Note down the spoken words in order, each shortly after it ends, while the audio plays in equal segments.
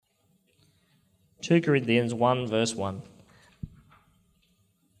2 Corinthians 1 verse 1.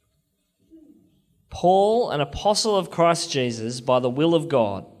 Paul, an apostle of Christ Jesus, by the will of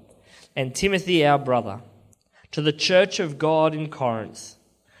God, and Timothy our brother, to the church of God in Corinth,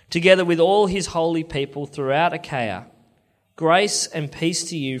 together with all his holy people throughout Achaia, grace and peace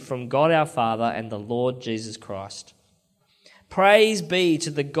to you from God our Father and the Lord Jesus Christ. Praise be to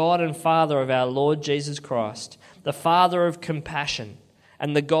the God and Father of our Lord Jesus Christ, the Father of compassion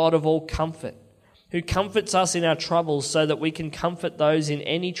and the God of all comfort, who comforts us in our troubles so that we can comfort those in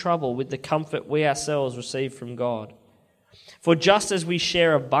any trouble with the comfort we ourselves receive from God. For just as we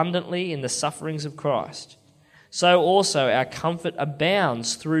share abundantly in the sufferings of Christ, so also our comfort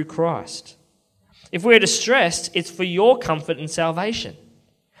abounds through Christ. If we're distressed, it's for your comfort and salvation.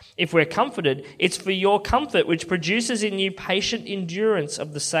 If we're comforted, it's for your comfort, which produces in you patient endurance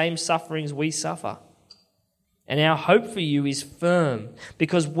of the same sufferings we suffer. And our hope for you is firm,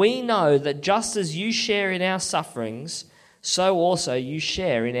 because we know that just as you share in our sufferings, so also you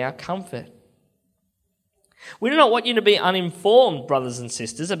share in our comfort. We do not want you to be uninformed, brothers and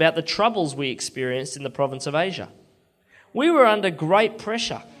sisters, about the troubles we experienced in the province of Asia. We were under great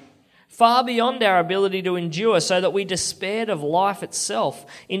pressure, far beyond our ability to endure, so that we despaired of life itself.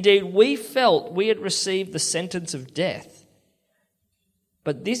 Indeed, we felt we had received the sentence of death.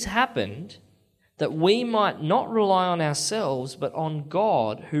 But this happened that we might not rely on ourselves, but on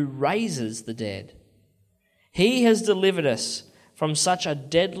God who raises the dead. He has delivered us from such a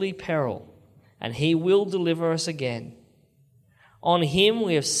deadly peril, and he will deliver us again. On him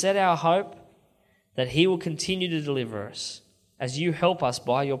we have set our hope that he will continue to deliver us, as you help us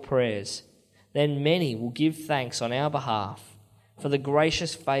by your prayers. Then many will give thanks on our behalf for the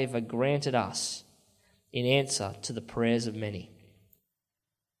gracious favour granted us in answer to the prayers of many.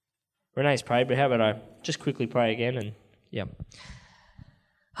 Renee's prayed, but how about I just quickly pray again?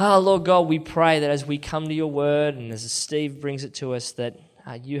 Lord God, we pray that as we come to your word and as Steve brings it to us, that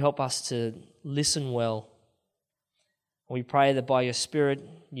you help us to listen well. We pray that by your Spirit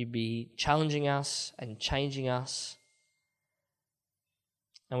you be challenging us and changing us.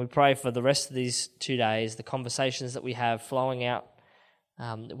 And we pray for the rest of these 2 days, the conversations that we have flowing out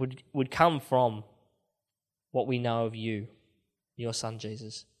would come from what we know of you, your Son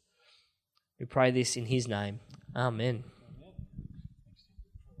Jesus. We pray this in his name. Amen.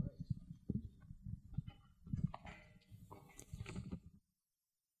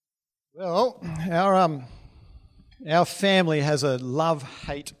 Well, our family has a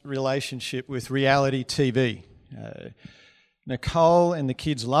love-hate relationship with reality TV. Nicole and the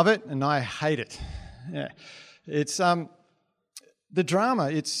kids love it, and I hate it. Yeah. It's the drama.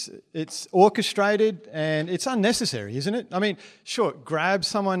 It's orchestrated and it's unnecessary, isn't it? I mean, sure, grab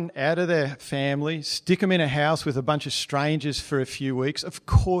someone out of their family, stick them in a house with a bunch of strangers for a few weeks. Of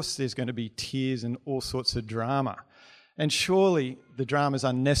course, there's going to be tears and all sorts of drama, and surely the drama's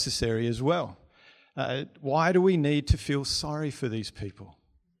unnecessary as well. Why do we need to feel sorry for these people?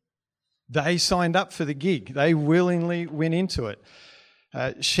 They signed up for the gig. They willingly went into it.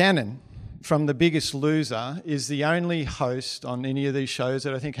 Shannon from The Biggest Loser is the only host on any of these shows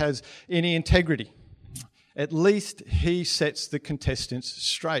that I think has any integrity. At least he sets the contestants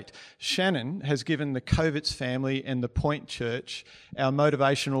straight. Shannon has given the Kovitz family and the Point Church our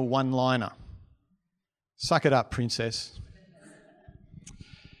motivational one-liner. Suck it up, princess.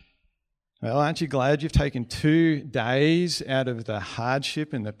 Well, aren't you glad you've taken 2 days out of the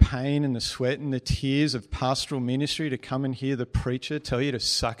hardship and the pain and the sweat and the tears of pastoral ministry to come and hear the preacher tell you to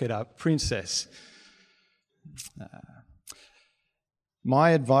suck it up, princess?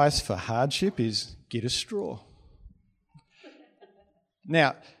 My advice for hardship is get a straw.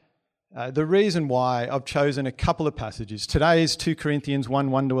 Now, the reason why I've chosen a couple of passages. Today is 2 Corinthians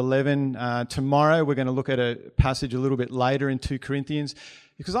 1:1-11. Tomorrow we're going to look at a passage a little bit later in 2 Corinthians,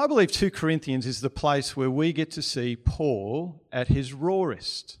 because I believe 2 Corinthians is the place where we get to see Paul at his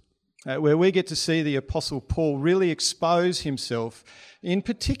rawest, where we get to see the Apostle Paul really expose himself, in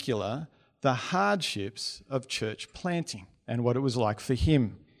particular, the hardships of church planting and what it was like for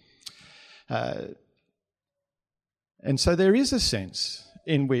him. And so there is a sense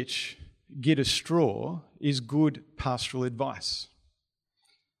in which get a straw is good pastoral advice.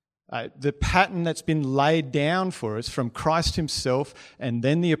 The pattern that's been laid down for us from Christ himself and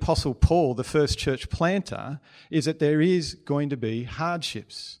then the Apostle Paul, the first church planter, is that there is going to be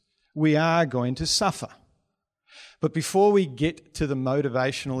hardships. We are going to suffer. But before we get to the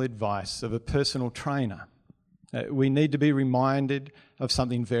motivational advice of a personal trainer, we need to be reminded of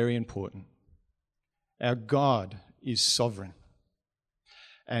something very important. Our God is sovereign,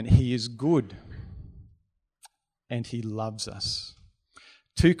 and he is good, and he loves us.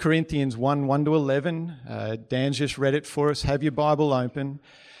 2 Corinthians 1 to 11. Dan's just read it for us. Have your Bible open.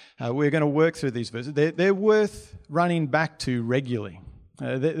 We're going to work through these verses. They're worth running back to regularly.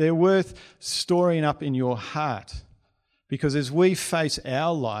 They're worth storing up in your heart, because as we face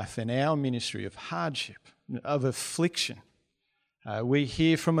our life and our ministry of hardship, of affliction, we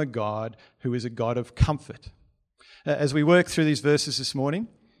hear from a God who is a God of comfort. As we work through these verses this morning,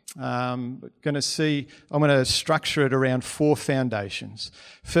 I'm going to structure it around 4 foundations.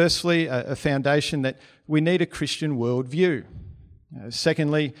 Firstly, a foundation that we need a Christian worldview.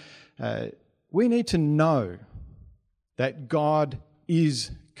 Secondly, we need to know that God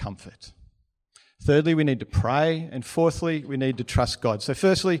is comfort. Thirdly, we need to pray. And fourthly, we need to trust God. So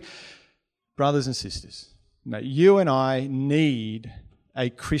firstly, brothers and sisters, you and I need a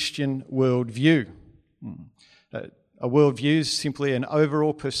Christian worldview. A worldview is simply an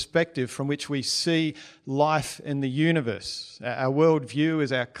overall perspective from which we see life in the universe. Our worldview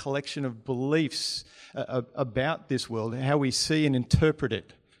is our collection of beliefs about this world, how we see and interpret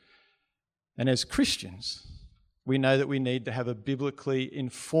it. And as Christians, we know that we need to have a biblically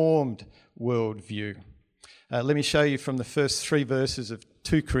informed worldview. Let me show you from the first 3 verses of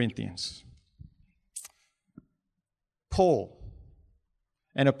 2 Corinthians. Paul,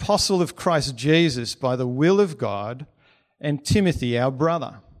 an apostle of Christ Jesus by the will of God, and Timothy, our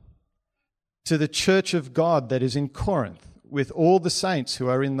brother, to the church of God that is in Corinth, with all the saints who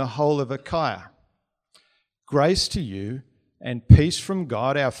are in the whole of Achaia. Grace to you and peace from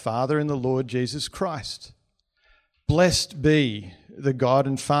God our Father and the Lord Jesus Christ. Blessed be the God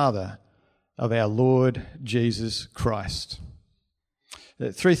and Father of our Lord Jesus Christ.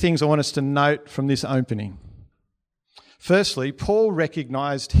 3 things I want us to note from this opening. Firstly, Paul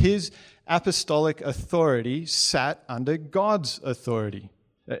recognised his apostolic authority sat under God's authority.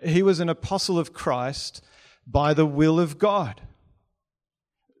 He was an apostle of Christ by the will of God.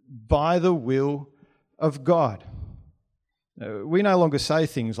 By the will of God. We no longer say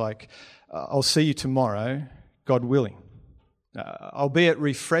things like, I'll see you tomorrow, God willing. I'll be at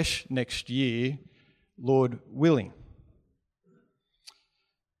Refresh next year, Lord willing.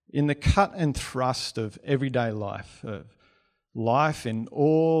 In the cut and thrust of everyday life, life in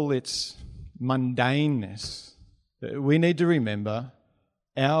all its mundaneness, we need to remember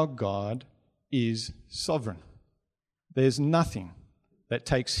our God is sovereign. There's nothing that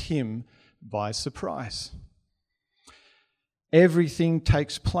takes him by surprise. Everything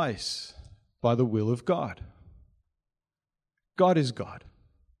takes place by the will of God. God is God.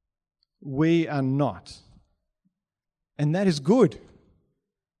 We are not. And that is good.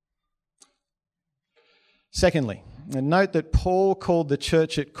 Secondly, note that Paul called the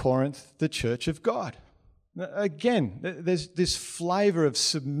church at Corinth the church of God. Again, there's this flavour of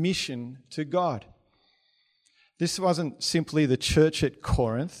submission to God. This wasn't simply the church at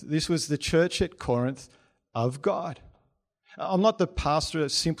Corinth. This was the church at Corinth of God. I'm not the pastor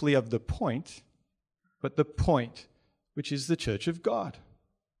simply of the point, but the point, which is the church of God.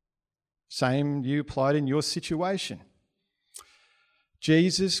 Same you applied in your situation.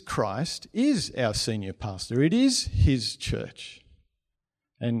 Jesus Christ is our senior pastor. It is his church.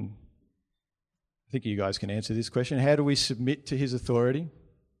 And I think you guys can answer this question. How do we submit to his authority?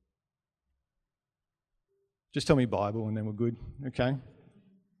 Just tell me Bible and then we're good, okay?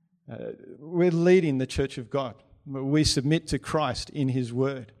 We're leading the church of God. We submit to Christ in his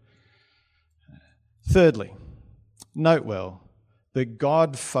word. Thirdly, note well the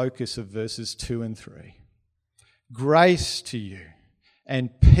God focus of verses 2 and 3. Grace to you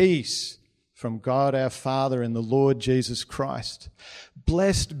and peace from God our Father and the Lord Jesus Christ.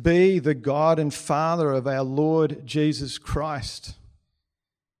 Blessed be the God and Father of our Lord Jesus Christ.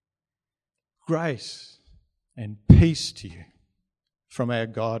 Grace and peace to you from our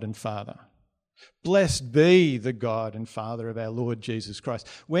God and Father. Blessed be the God and Father of our Lord Jesus Christ.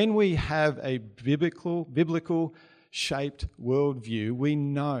 When we have a biblical shaped worldview, we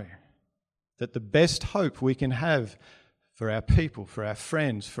know that the best hope we can have for our people, for our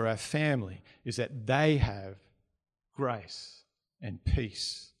friends, for our family, is that they have grace and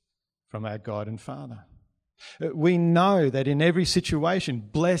peace from our God and Father. We know that in every situation,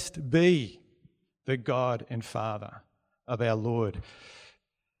 blessed be the God and Father of our Lord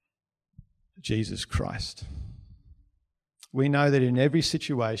Jesus Christ. We know that in every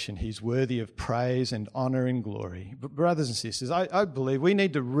situation he's worthy of praise and honour and glory. But brothers and sisters, I believe we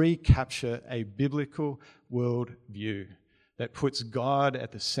need to recapture a biblical worldview that puts God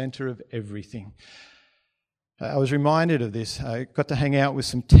at the centre of everything. I was reminded of this. I got to hang out with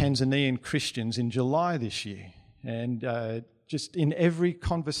some Tanzanian Christians in July this year. And just in every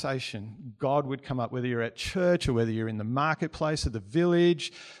conversation, God would come up, whether you're at church or whether you're in the marketplace or the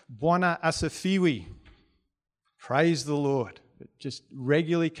village. Bwana asifiwe. Praise the Lord. It just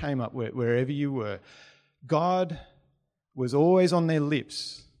regularly came up wherever you were. God was always on their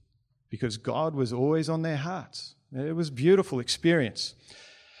lips because God was always on their hearts. It was a beautiful experience.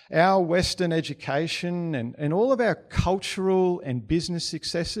 Our Western education and all of our cultural and business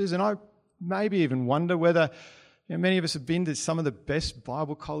successes, and I maybe even wonder whether many of us have been to some of the best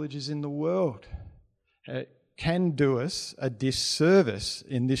Bible colleges in the world, can do us a disservice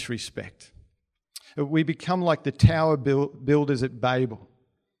in this respect. We become like the tower builders at Babel,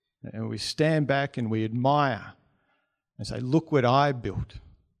 and we stand back and we admire and say, look what I built.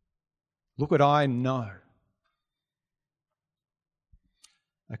 Look what I know.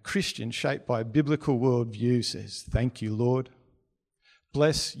 A Christian shaped by a biblical worldview says, thank you, Lord.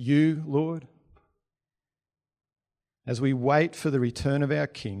 Bless you, Lord. As we wait for the return of our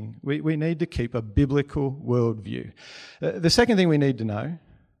King, we need to keep a biblical worldview. The second thing we need to know,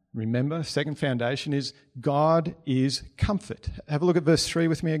 remember, second foundation is God is comfort. Have a look at verse 3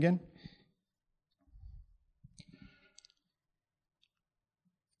 with me again.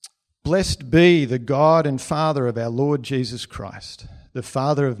 Blessed be the God and Father of our Lord Jesus Christ, the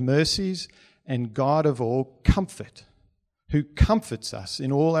Father of mercies and God of all comfort, who comforts us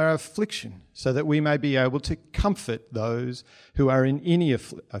in all our affliction, so that we may be able to comfort those who are in any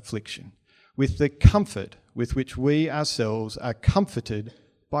affliction, with the comfort with which we ourselves are comforted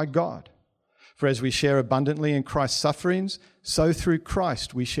by God. For as we share abundantly in Christ's sufferings, so through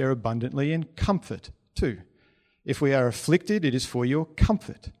Christ we share abundantly in comfort too. If we are afflicted, it is for your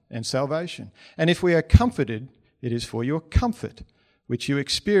comfort and salvation. And if we are comforted, it is for your comfort, which you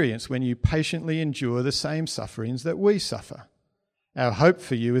experience when you patiently endure the same sufferings that we suffer. Our hope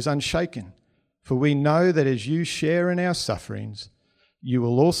for you is unshaken, for we know that as you share in our sufferings, you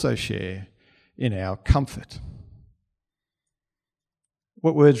will also share in our comfort.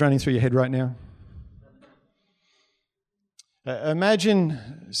 What word's running through your head right now?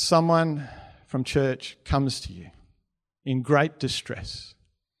 Imagine someone from church comes to you in great distress.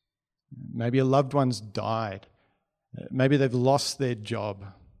 Maybe a loved one's died. Maybe they've lost their job.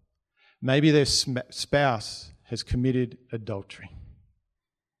 Maybe their spouse has committed adultery.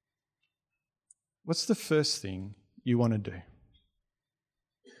 What's the first thing you want to do?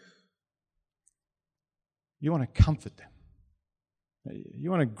 You want to comfort them. You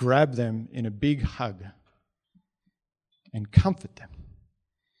want to grab them in a big hug and comfort them.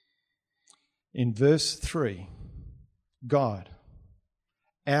 In verse 3, God,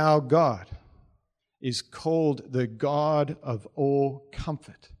 our God, is called the God of all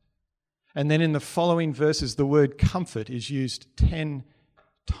comfort. And then in the following verses, the word comfort is used 10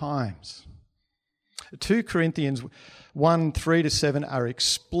 times. 2 Corinthians 1, 3-7 are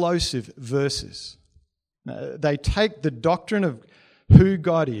explosive verses. They take the doctrine of who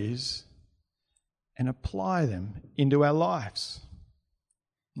God is and apply them into our lives.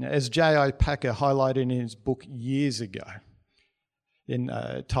 As J.I. Packer highlighted in his book years ago,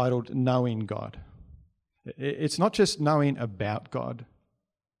 titled Knowing God, it's not just knowing about God,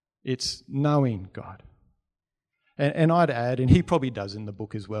 it's knowing God. And I'd add, and he probably does in the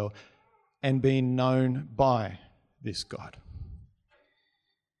book as well, and being known by this God.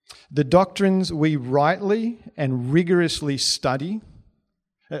 The doctrines we rightly and rigorously study,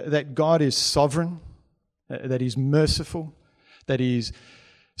 that God is sovereign, that He's merciful, that He's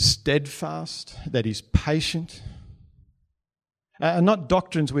steadfast, that He's patient, are not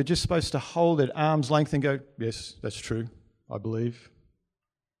doctrines we're just supposed to hold at arm's length and go, yes, that's true, I believe.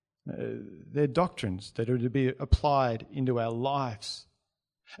 They're doctrines that are to be applied into our lives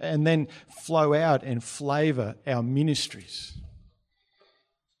and then flow out and flavour our ministries.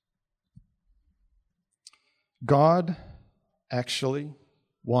 God actually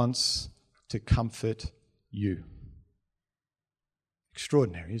wants to comfort you.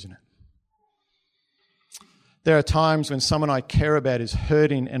 Extraordinary, isn't it? There are times when someone I care about is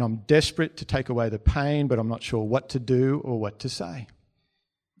hurting and I'm desperate to take away the pain, but I'm not sure what to do or what to say.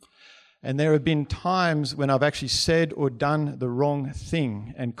 And there have been times when I've actually said or done the wrong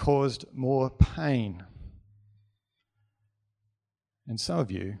thing and caused more pain. And some of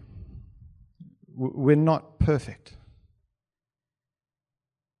you, we're not perfect,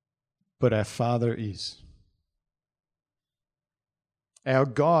 but our Father is. Our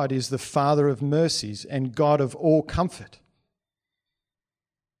God is the Father of mercies and God of all comfort.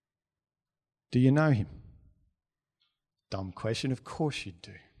 Do you know Him? Dumb question, of course you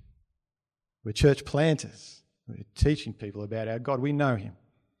do. We're church planters. We're teaching people about our God. We know Him.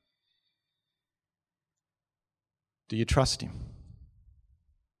 Do you trust him?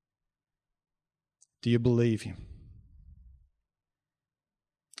 Do you believe him?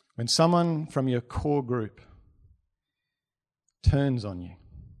 When someone from your core group turns on you,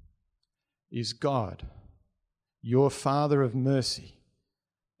 is God your Father of mercy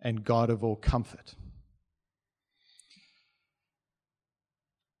and God of all comfort?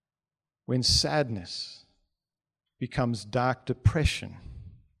 When sadness becomes dark depression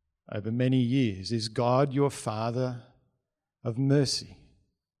over many years, is God your Father of mercy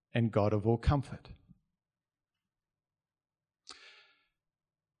and God of all comfort?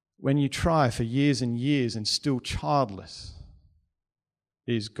 When you try for years and years and still childless,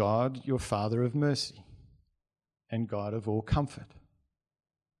 is God your Father of mercy and God of all comfort?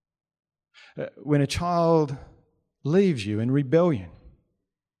 When a child leaves you in rebellion,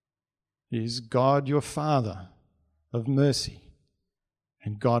 is God your Father of mercy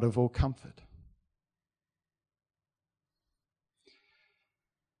and God of all comfort?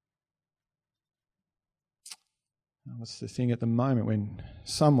 What's the thing at the moment when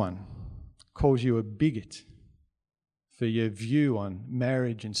someone calls you a bigot for your view on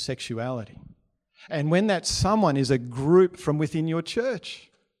marriage and sexuality? And when that someone is a group from within your church,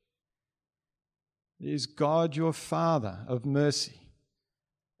 is God your Father of mercy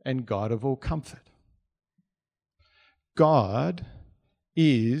and God of all comfort? God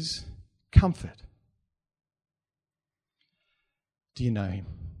is comfort. Do you know him?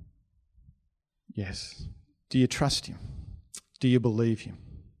 Yes. Do you trust him? Do you believe him?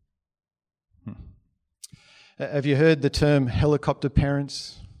 Have you heard the term helicopter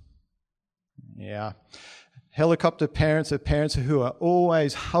parents? Yeah. Helicopter parents are parents who are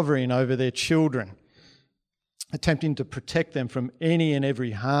always hovering over their children, attempting to protect them from any and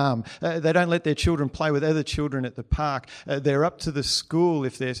every harm. They don't let their children play with other children at the park. They're up to the school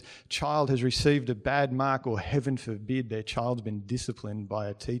if their child has received a bad mark or, heaven forbid, their child's been disciplined by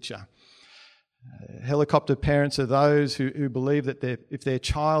a teacher. Helicopter parents are those who believe that if their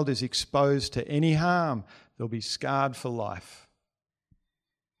child is exposed to any harm, they'll be scarred for life.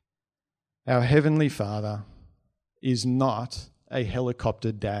 Our Heavenly Father is not a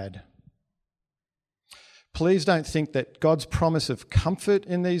helicopter dad. Please don't think that God's promise of comfort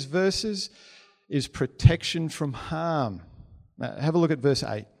in these verses is protection from harm. Now, have a look at verse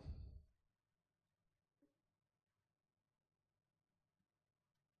 8.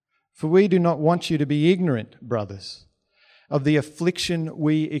 For we do not want you to be ignorant, brothers, of the affliction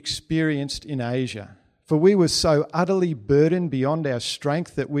we experienced in Asia. For we were so utterly burdened beyond our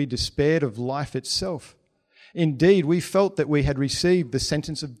strength that we despaired of life itself. Indeed, we felt that we had received the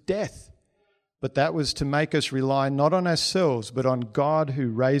sentence of death, but that was to make us rely not on ourselves, but on God who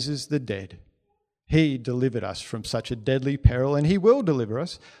raises the dead. He delivered us from such a deadly peril, and he will deliver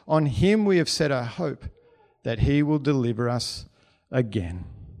us. On him we have set our hope that he will deliver us again.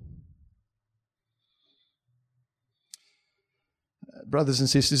 Brothers and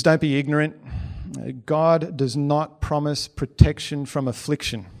sisters, don't be ignorant. God does not promise protection from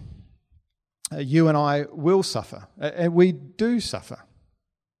affliction. You and I will suffer, and we do suffer.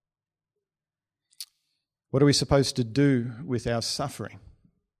 What are we supposed to do with our suffering?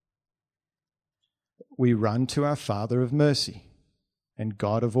 We run to our Father of mercy and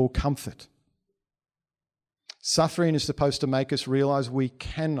God of all comfort. Suffering is supposed to make us realise we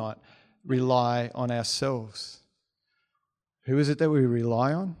cannot rely on ourselves. Who is it that we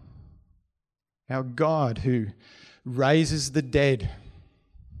rely on? Our God who raises the dead.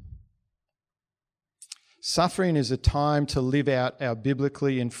 Suffering is a time to live out our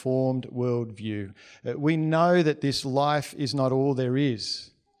biblically informed worldview. We know that this life is not all there is.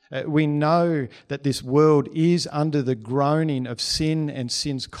 We know that this world is under the groaning of sin and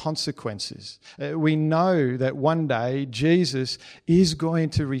sin's consequences. We know that one day Jesus is going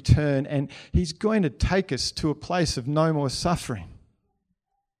to return and he's going to take us to a place of no more suffering.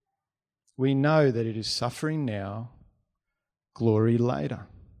 We know that it is suffering now, glory later.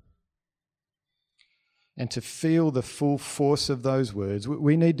 And to feel the full force of those words,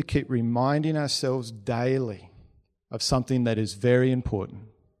 we need to keep reminding ourselves daily of something that is very important.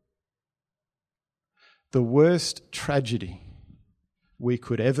 The worst tragedy we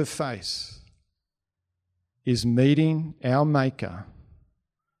could ever face is meeting our Maker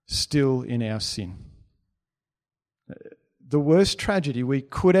still in our sin. The worst tragedy we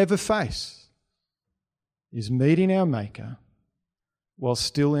could ever face is meeting our Maker while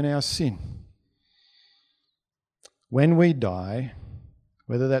still in our sin. When we die,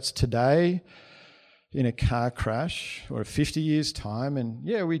 whether that's today in a car crash or 50 years' time, and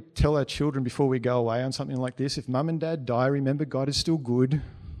we tell our children before we go away on something like this, if mum and dad die, remember God is still good.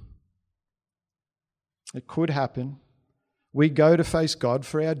 It could happen. We go to face God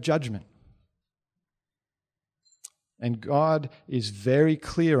for our judgment. And God is very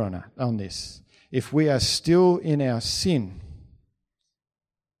clear on this. If we are still in our sin,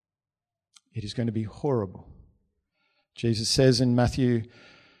 it is going to be horrible. Jesus says in Matthew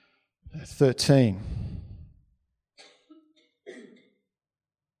 13,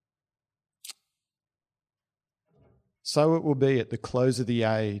 "So it will be at the close of the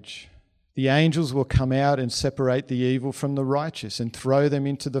age. The angels will come out and separate the evil from the righteous and throw them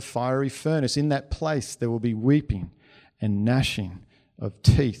into the fiery furnace. In that place there will be weeping and gnashing of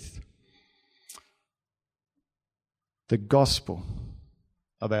teeth." The gospel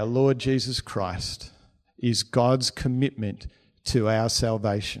of our Lord Jesus Christ is God's commitment to our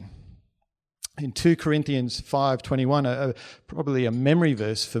salvation. In 2 Corinthians 5:21, probably a memory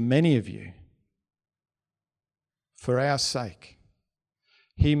verse for many of you, "For our sake,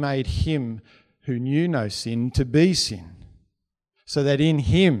 he made him who knew no sin to be sin, so that in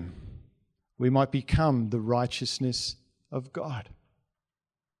him we might become the righteousness of God."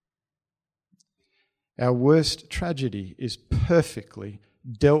 Our worst tragedy is perfectly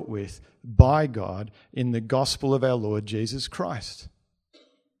dealt with by God in the gospel of our Lord Jesus Christ.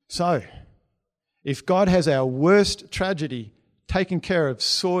 So, if God has our worst tragedy taken care of,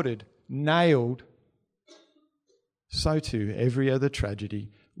 sorted, nailed, so too every other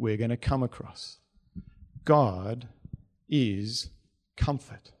tragedy we're going to come across. God is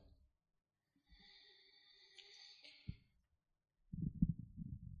comfort.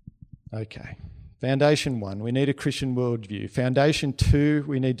 Okay. Foundation 1, we need a Christian worldview. Foundation 2,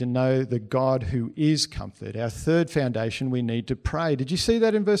 we need to know the God who is comfort. Our third foundation, we need to pray. Did you see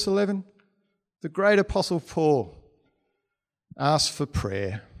that in verse 11? The great apostle Paul asked for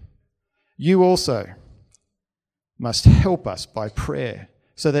prayer. "You also must help us by prayer,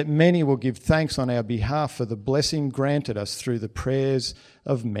 so that many will give thanks on our behalf for the blessing granted us through the prayers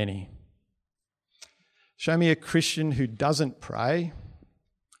of many." Show me a Christian who doesn't pray,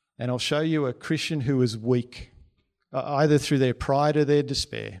 and I'll show you a Christian who is weak, either through their pride or their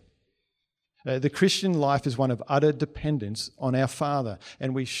despair. The Christian life is one of utter dependence on our Father,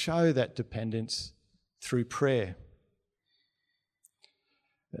 and we show that dependence through prayer.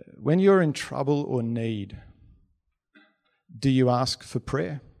 When you're in trouble or need, do you ask for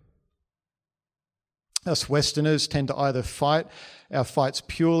prayer? Us Westerners tend to either fight our fights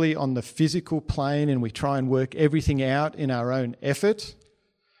purely on the physical plane and we try and work everything out in our own effort,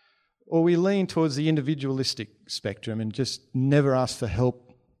 or we lean towards the individualistic spectrum and just never ask for help,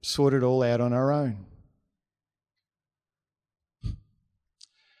 sort it all out on our own.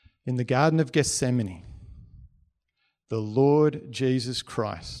 In the Garden of Gethsemane, the Lord Jesus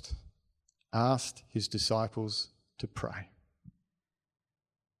Christ asked his disciples to pray.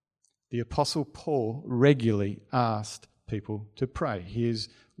 The Apostle Paul regularly asked people to pray. Here's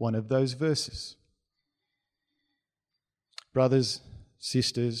one of those verses. Brothers,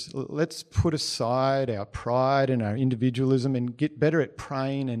 sisters, let's put aside our pride and our individualism and get better at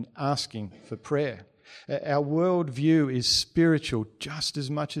praying and asking for prayer. Our worldview is spiritual just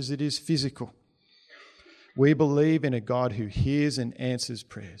as much as it is physical. We believe in a God who hears and answers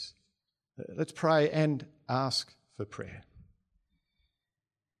prayers. Let's pray and ask for prayer.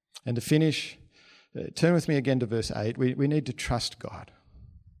 And to finish, turn with me again to verse 8. We need to trust God.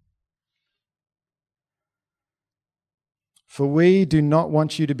 "For we do not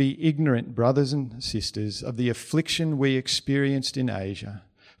want you to be ignorant, brothers and sisters, of the affliction we experienced in Asia.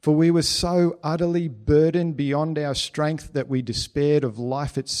 For we were so utterly burdened beyond our strength that we despaired of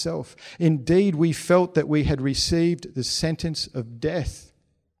life itself. Indeed, we felt that we had received the sentence of death."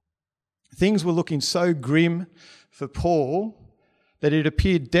 Things were looking so grim for Paul that it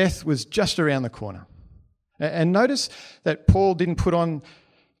appeared death was just around the corner. And notice that Paul didn't put on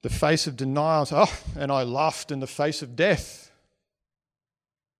the face of denial, and I laughed in the face of death.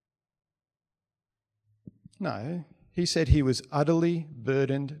 No, he said he was utterly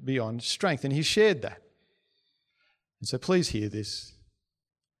burdened beyond strength, and he shared that. And so please hear this.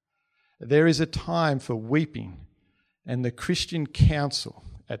 There is a time for weeping, and the Christian counsel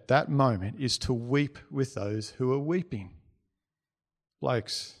at that moment is to weep with those who are weeping.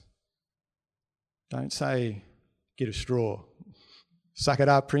 Blokes, don't say, "Get a straw. Suck it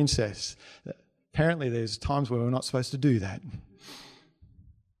up, princess." Apparently there's times where we're not supposed to do that.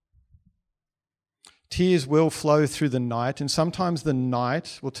 Tears will flow through the night, and sometimes the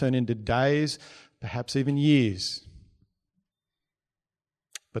night will turn into days, perhaps even years.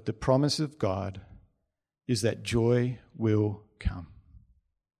 But the promise of God is that joy will come.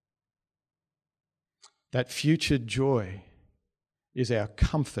 That future joy is our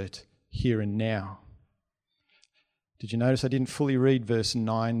comfort here and now. Did you notice I didn't fully read verse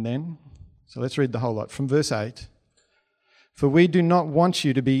 9 then? So let's read the whole lot. From verse 8. For we do not want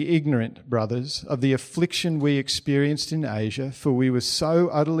you to be ignorant, brothers, of the affliction we experienced in Asia, for we were so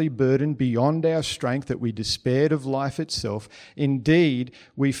utterly burdened beyond our strength that we despaired of life itself. Indeed,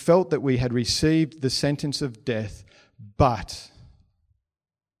 we felt that we had received the sentence of death, but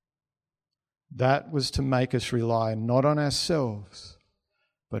that was to make us rely not on ourselves,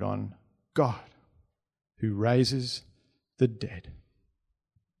 but on God, who raises the dead.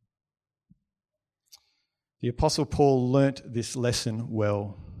 The Apostle Paul learnt this lesson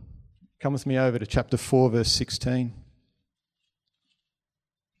well. Come with me over to chapter 4, verse 16.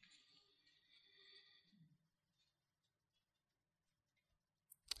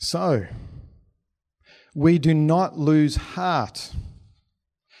 So, we do not lose heart.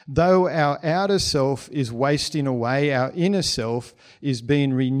 Though our outer self is wasting away, our inner self is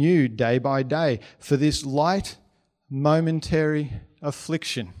being renewed day by day for this light, momentary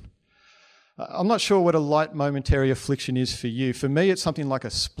affliction. I'm not sure what a light, momentary affliction is for you. For me, it's something like a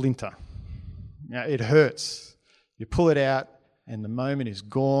splinter. Now, it hurts. You pull it out and the moment is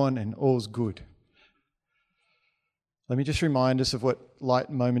gone and all's good. Let me just remind us of what light,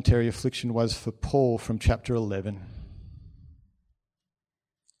 momentary affliction was for Paul from chapter 11.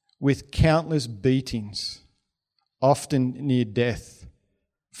 With countless beatings, often near death.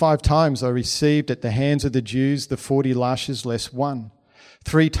 5 times I received at the hands of the Jews the 40 lashes less one.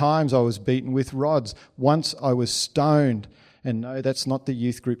 3 times I was beaten with rods. Once I was stoned. And no, that's not the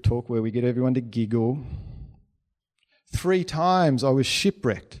youth group talk where we get everyone to giggle. 3 times I was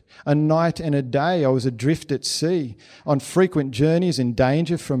shipwrecked. A night and a day I was adrift at sea, on frequent journeys in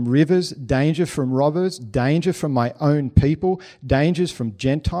danger from rivers, danger from robbers, danger from my own people, dangers from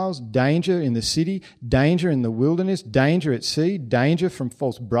Gentiles, danger in the city, danger in the wilderness, danger at sea, danger from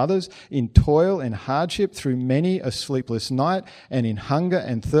false brothers, in toil and hardship, through many a sleepless night, and in hunger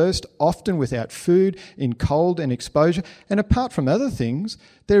and thirst, often without food, in cold and exposure. And apart from other things,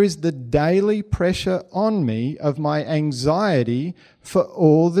 there is the daily pressure on me of my anxiety for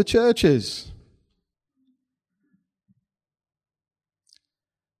all the churches.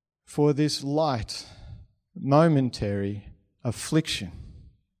 For this light, momentary affliction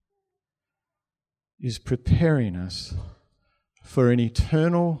is preparing us for an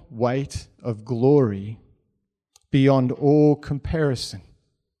eternal weight of glory beyond all comparison.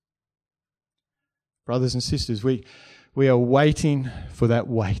 Brothers and sisters, we are waiting for that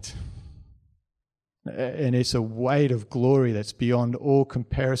weight. And it's a weight of glory that's beyond all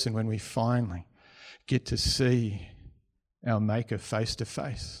comparison when we finally get to see our Maker face to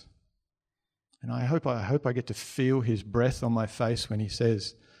face. And I hope I get to feel his breath on my face when he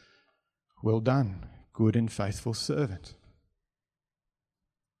says, "Well done, good and faithful servant."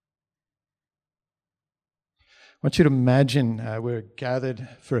 I want you to imagine we're gathered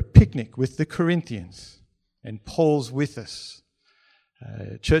for a picnic with the Corinthians and Paul's with us.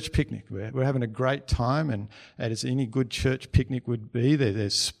 Church picnic. We're having a great time, and as any good church picnic would be,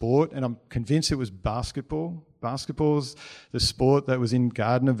 there's sport, and I'm convinced it was basketball. Basketball's the sport that was in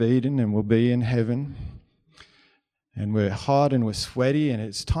Garden of Eden and will be in heaven. And we're hot and we're sweaty, and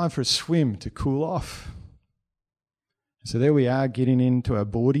it's time for a swim to cool off. So there we are, getting into our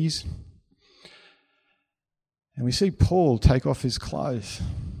boardies, and we see Paul take off his clothes.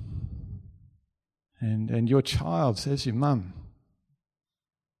 And your child says to your mum,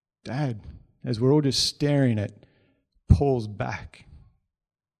 "Dad," as we're all just staring at Paul's back,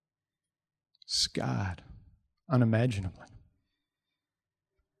 scarred, unimaginably.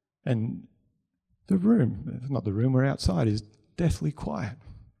 And the room, not the room, we're outside, is deathly quiet.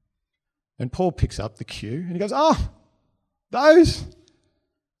 And Paul picks up the cue and he goes, "Oh, those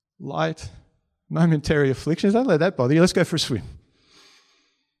light, momentary afflictions, don't let that bother you. Let's go for a swim."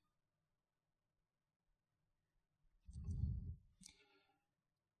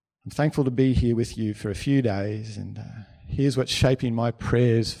 I'm thankful to be here with you for a few days, and here's what's shaping my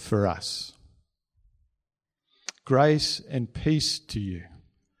prayers for us. Grace and peace to you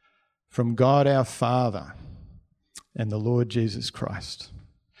from God our Father and the Lord Jesus Christ.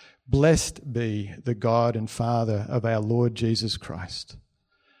 Blessed be the God and Father of our Lord Jesus Christ,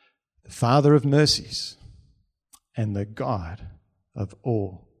 the Father of mercies and the God of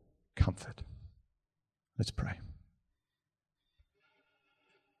all comfort. Let's pray.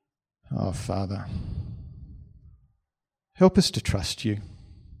 Oh, Father, help us to trust you.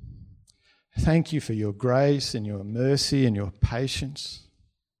 Thank you for your grace and your mercy and your patience.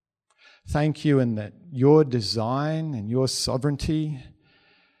 Thank you in that your design and your sovereignty,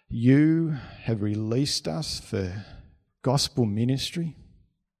 you have released us for gospel ministry.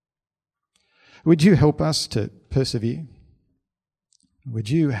 Would you help us to persevere? Would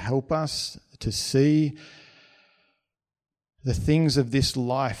you help us to see the things of this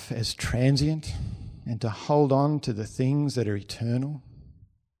life as transient and to hold on to the things that are eternal?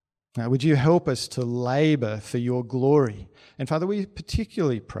 Would you help us to labour for your glory? And Father, we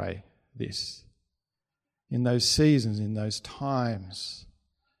particularly pray this in those seasons, in those times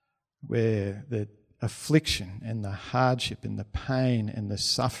where the affliction and the hardship and the pain and the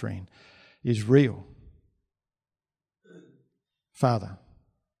suffering is real. Father,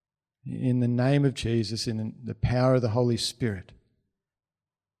 in the name of Jesus, in the power of the Holy Spirit,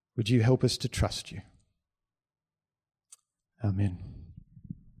 would you help us to trust you? Amen.